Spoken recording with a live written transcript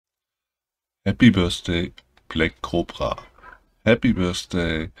Happy Birthday Black Cobra. Happy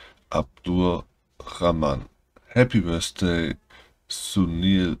Birthday Abdur Rahman. Happy Birthday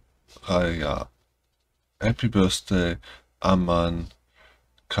Sunil Raya. Happy Birthday Aman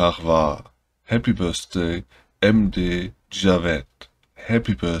Karwar. Happy Birthday MD Javed.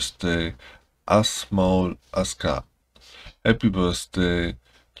 Happy Birthday Asmaul Askar. Happy Birthday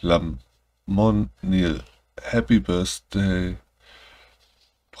Lamon Nil. Happy Birthday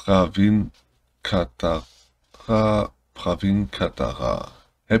Pravin Katara. Pravin Katara.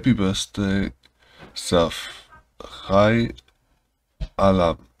 Happy Birthday Safrai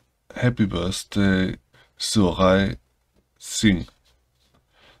Alam. Happy Birthday Surai Singh.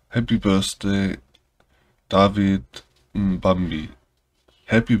 Happy Birthday David Mbambi.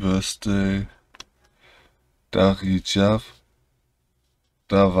 Happy Birthday Darijav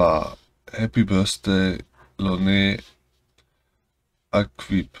Davar. Happy Birthday Lone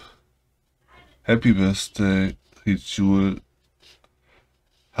Akvib. Happy Birthday Rijul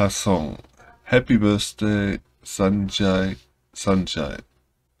Hassan. Happy Birthday Sanjay.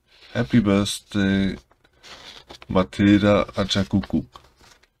 Happy Birthday Matilda Rajakuku.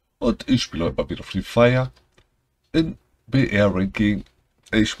 Und ich spiele heute mal wieder Free Fire in BR-Ranking.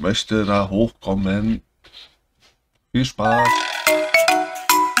 Ich möchte da hochkommen. Viel Spaß!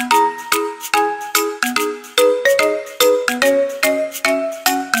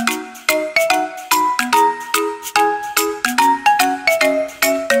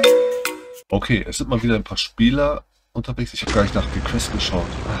 Okay, es sind mal wieder ein paar Spieler unterwegs. Ich habe gar nicht nach den Quests geschaut.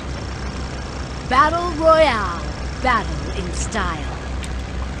 Battle Royale. Battle in Style.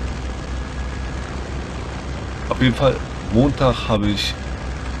 Auf jeden Fall, Montag habe ich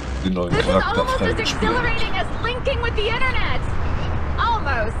den neuen Charakter freigespielt.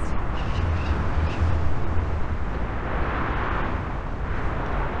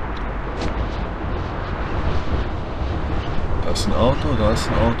 Da ist ein Auto, da ist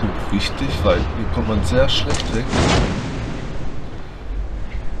ein Auto. Wichtig, weil hier kommt man sehr schlecht weg.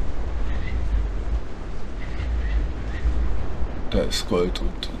 Da ist Gold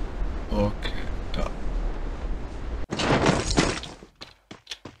unten. Okay, da.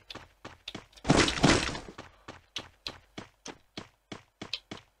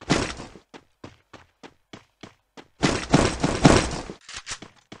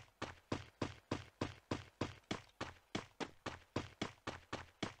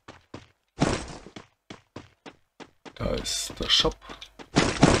 Da ist der Shop.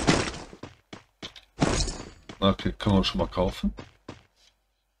 Okay, können wir schon mal kaufen.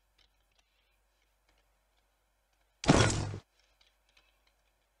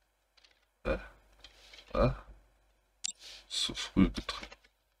 Zu früh gedrückt.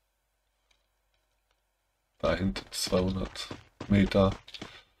 Da hinten 200 Meter.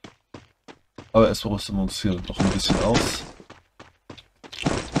 Aber erstmal rüsten wir uns hier noch ein bisschen aus.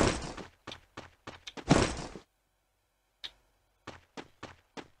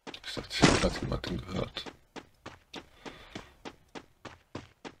 Ich dachte, ich habe gerade jemanden gehört.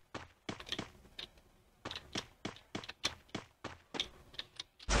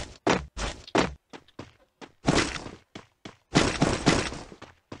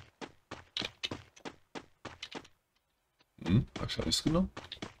 Habe ich alles genommen?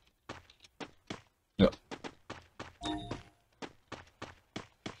 Ja.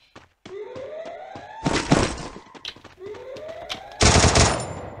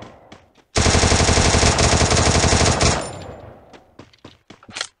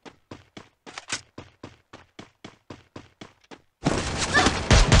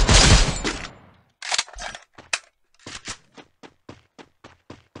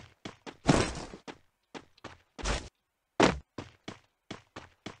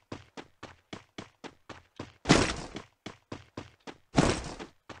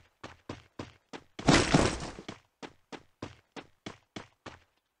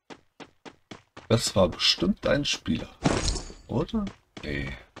 Das war bestimmt ein Spieler, oder?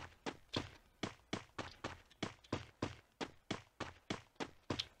 Nee.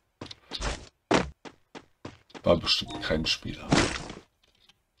 War bestimmt kein Spieler.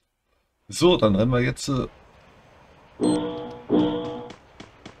 So, dann rennen wir jetzt...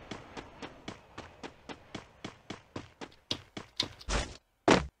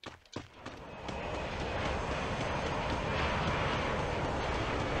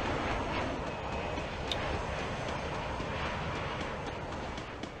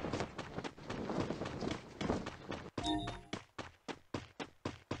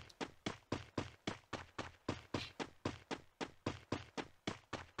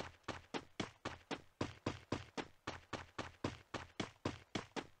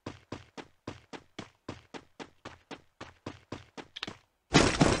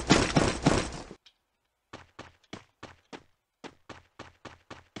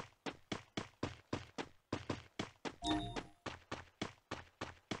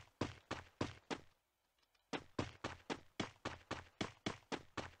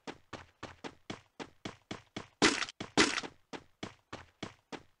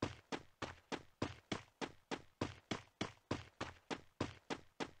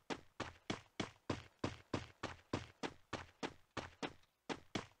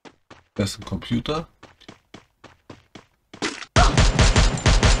 Das ist ein Computer.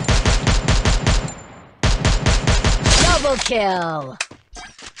 Double kill.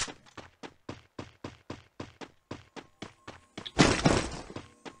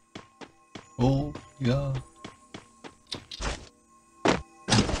 Oh, ja.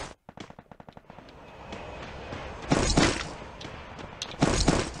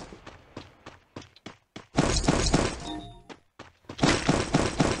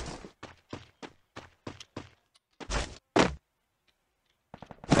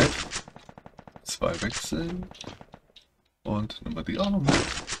 Zwei wechseln. Und nehmen wir die auch noch mit.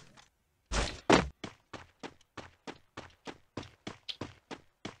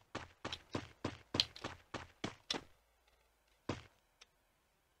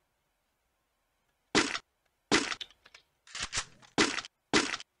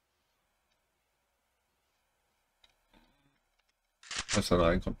 Was da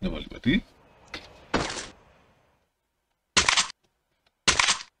reinkommt, nehmen wir lieber die.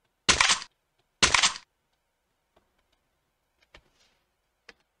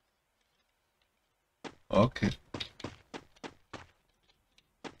 Okay.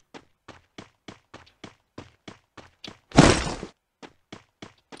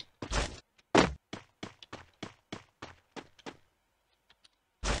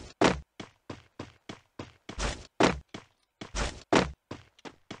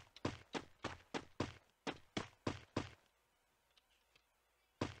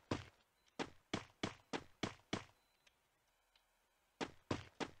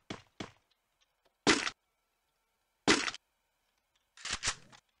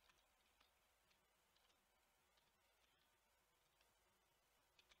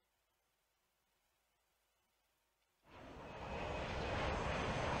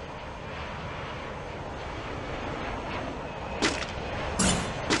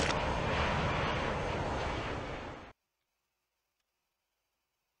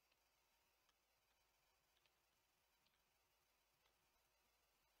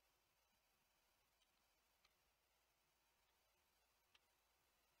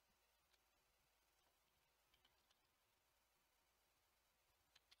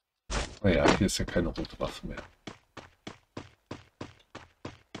 Naja, hier ist ja keine rote Waffe mehr.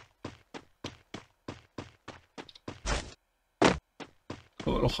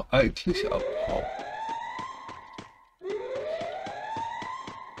 Aber doch eigentlich abhauen.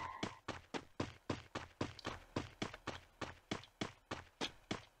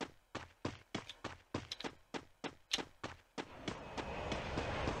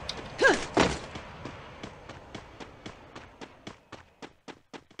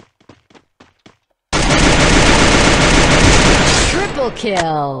 Triple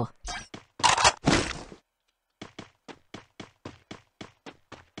kill.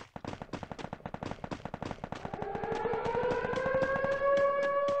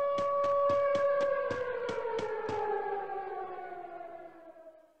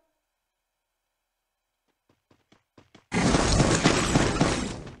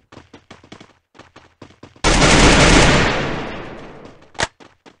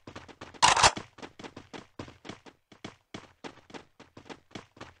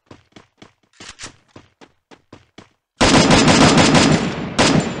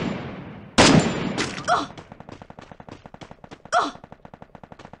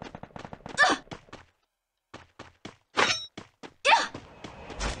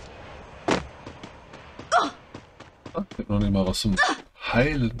 Ich hab noch nicht mal was zum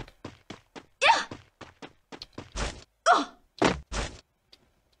Heilen.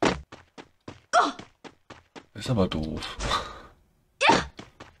 Ist aber doof.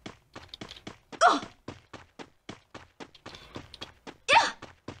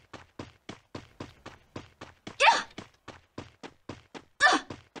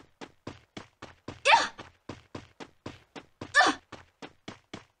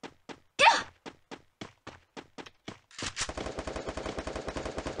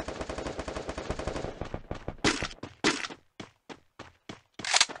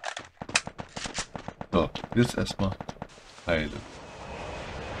 So, jetzt erstmal heilen.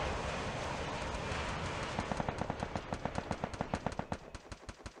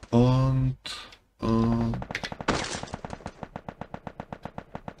 Und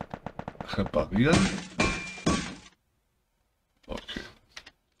reparieren. Okay,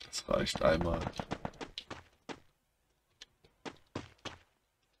 das reicht einmal.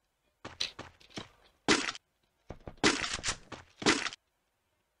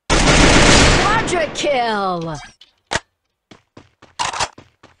 Kill.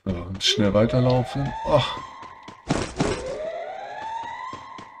 So, und schnell weiterlaufen. Ach.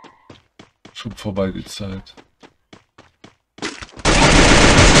 vorbei die Zeit.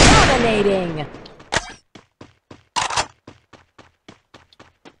 Dominating.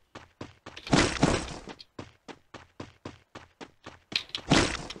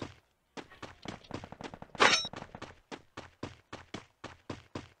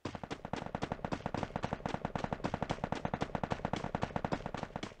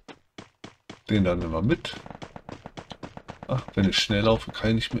 Den dann immer mit. Ach, wenn ich schnell laufe, kann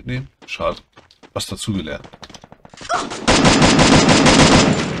ich nicht mitnehmen. Schade. Was dazugelernt.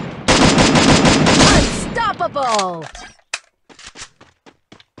 Unstoppable.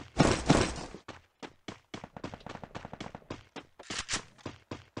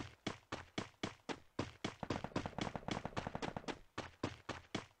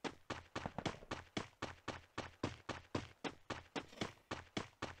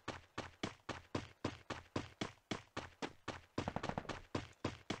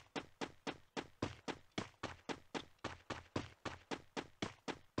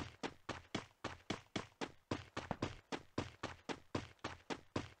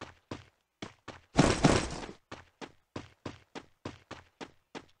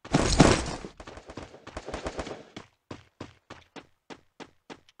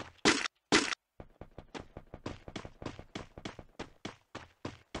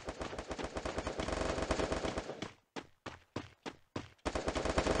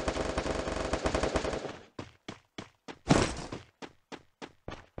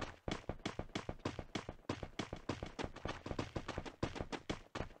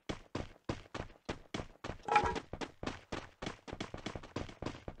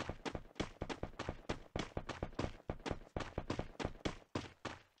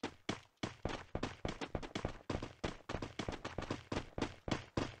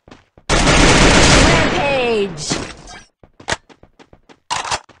 Rampage.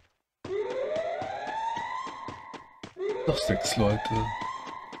 Noch 6 Leute.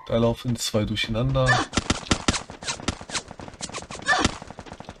 Da laufen 2 durcheinander.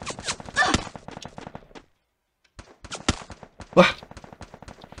 Ah!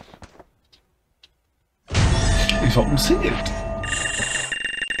 Ich war umzingelt.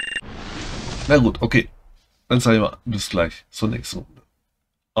 Na gut, okay. Dann sag ich mal, bis gleich zur nächsten Runde.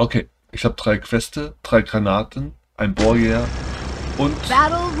 Okay, ich habe 3 Queste, 3 Granaten, ein Bohrjäger und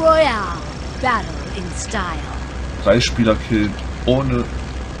Battle Royale. Battle in style. 3 Spieler killen ohne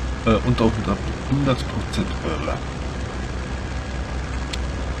unter 100% Hörer.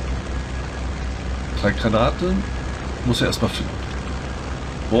 3 Granaten muss er erstmal finden.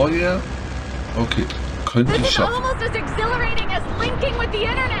 Bohrjäger, okay, könnte ich schaffen.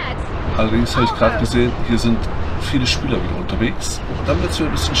 Allerdings habe ich gerade gesehen, hier sind viele Spieler wieder unterwegs. Und dann wird es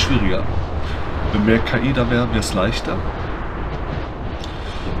ein bisschen schwieriger. Wenn mehr KI da wäre, wäre es leichter.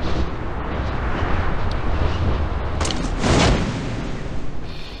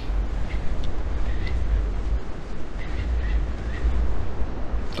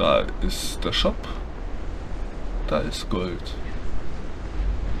 Da ist der Shop. Da ist Gold.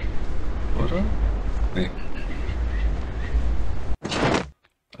 Oder? Nee.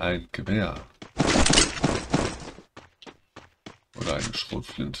 Ein Gewehr. Oder eine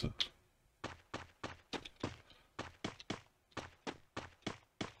Schrotflinte.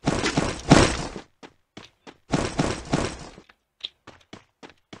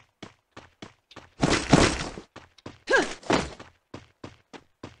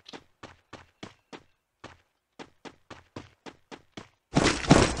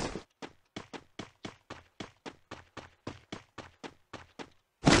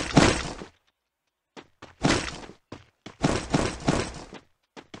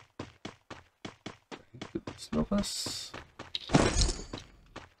 Ist noch was?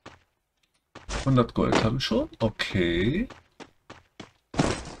 100 Gold haben wir schon. Okay.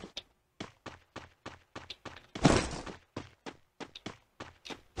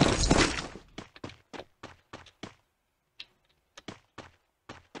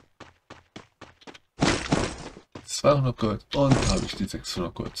 ...200 Gold und habe ich die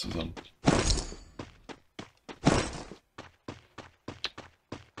 600 Gold zusammen.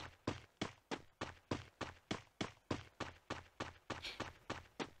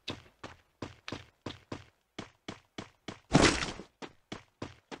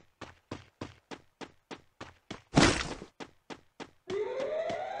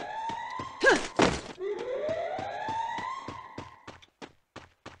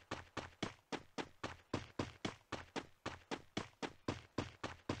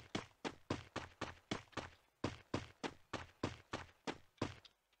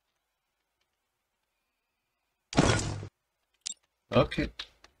 Okay.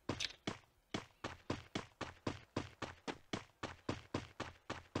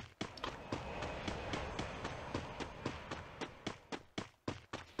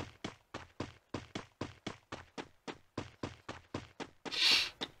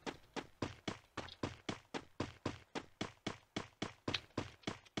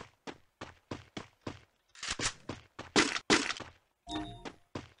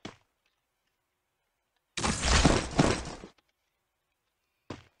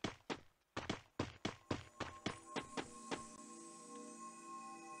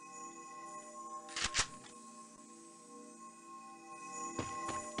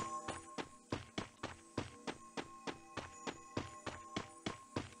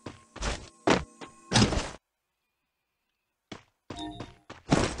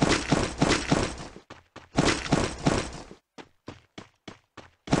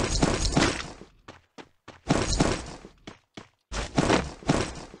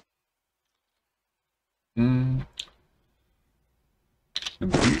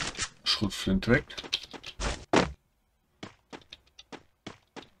 Flint weg.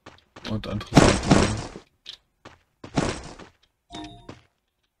 Und andere Sachen.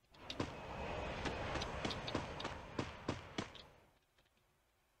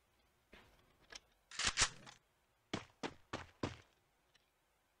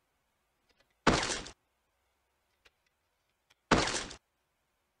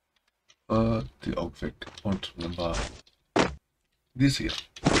 Die Augen weg. Und dann war diese hier.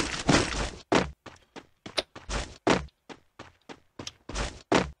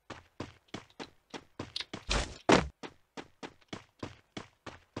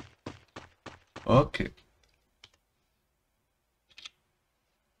 Okay.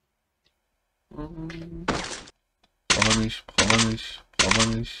 Brauchen wir nicht, brauchen wir nicht,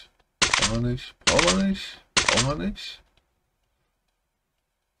 brauchen wir nicht, brauchen wir nicht, brauchen wir nicht, brauchen wir nicht.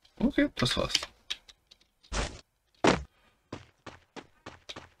 Okay, das war's.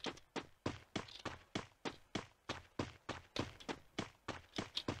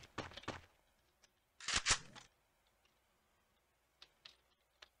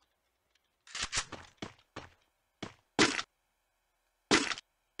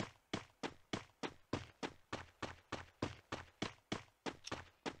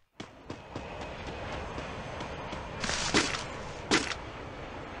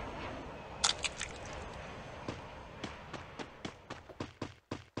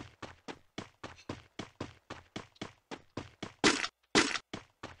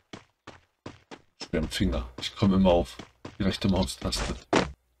 Schwer am Finger. Ich komme immer auf die rechte Maustaste.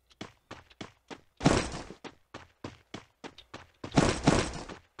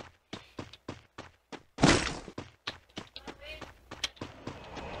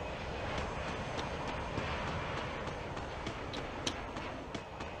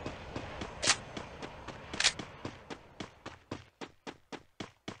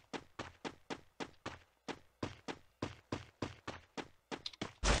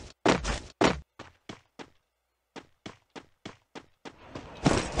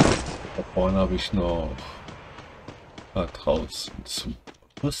 Da vorne habe ich noch da draußen zum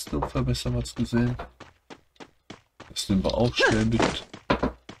Rüstung verbessern was gesehen. Das nehmen wir auch schnell mit.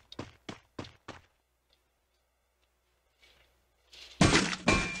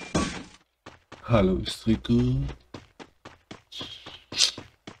 Hallo Istriko.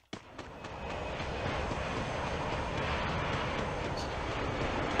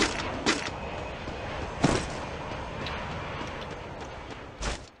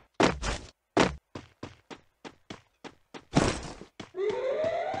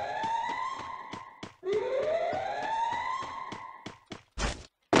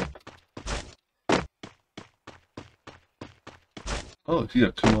 Oh,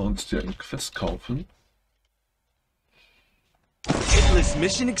 hier können wir uns ja ein Quest kaufen. Hitless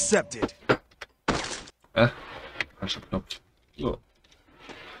mission accepted. Falscher Knopf. So.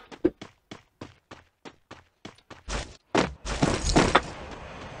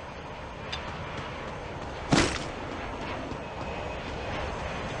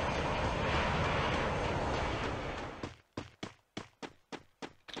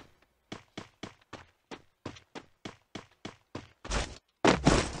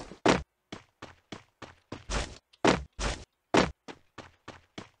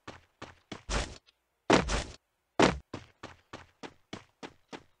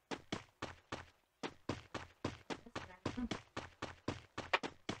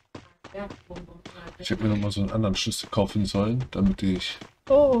 Ich hätte mir noch mal so einen anderen Schlüssel kaufen sollen, damit ich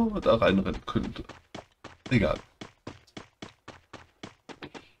da reinrennen könnte. Egal.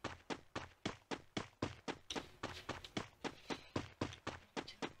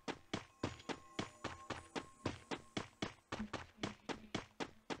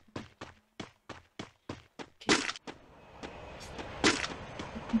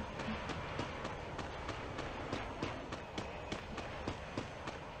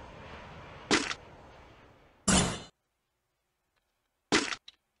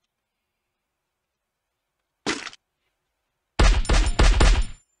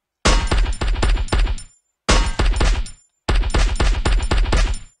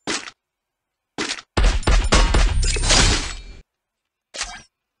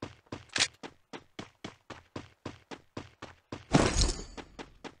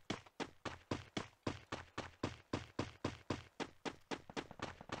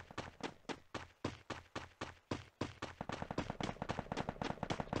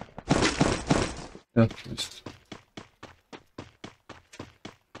 Ja, ist.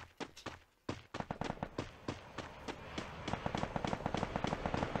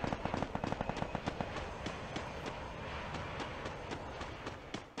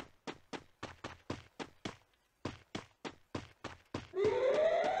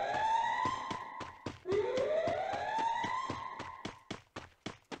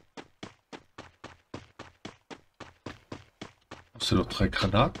 Muss ja noch 3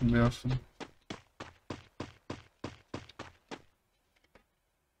 Granaten werfen.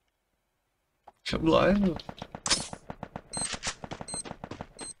 Ich habe nur eine.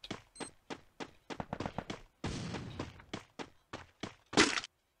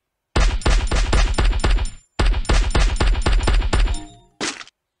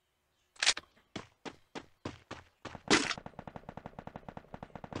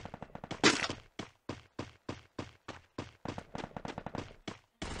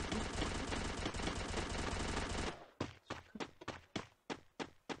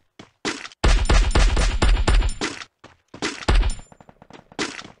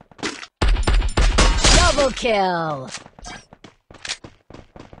 Double kill.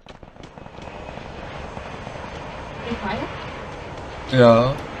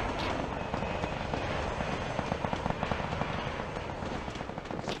 Ja.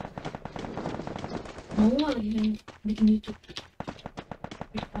 Mau nggak lagi bikin YouTube?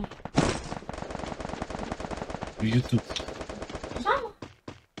 Di YouTube. Sama.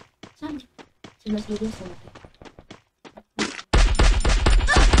 11-12 sama.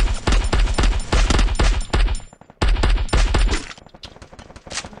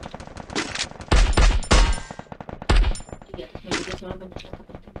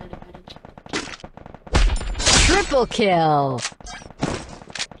 Triple kill.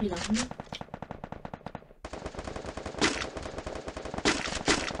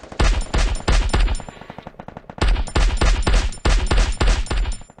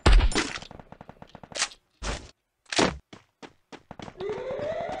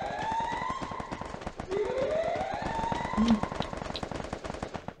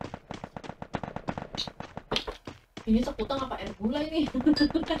 Ini sekutang apa air gula ini?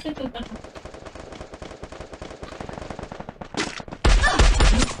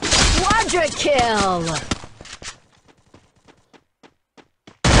 Quadra kill.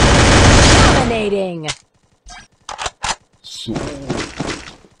 Dominating. So.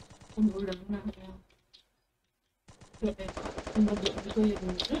 Udah menang ya. Juga ya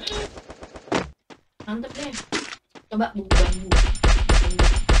dulu. Mantep deh. Coba bambu.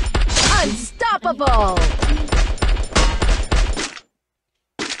 Unstoppable.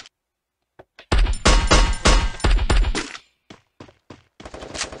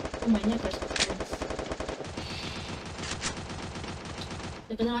 Mainnya first defense.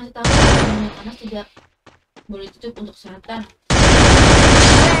 Kita ngasih tahu minyak panas tidak boleh tutup untuk kesehatan.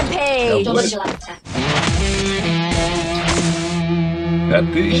 Rampage. Coba dijelaskan.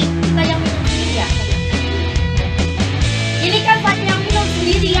 Fertig. Kita yang minum sendiri ya. Ini kan saya yang minum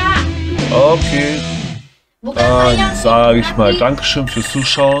sendiri ya. Okay. Bukan saya yang Sage ich mal Dankeschön fürs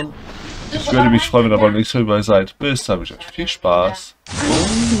Zuschauen. Ich würde mich freuen, wenn ihr beim nächsten Mal dabei seid. Bis dann, wünsche ich euch viel Spaß.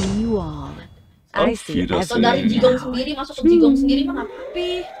 You all. I Auf see Atau dari Wiedersehen. jigong sendiri masuk ke jigong sendiri mah nggak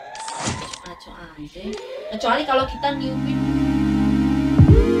apa-apa. Ngaco aja. Kecuali kalau kita newbie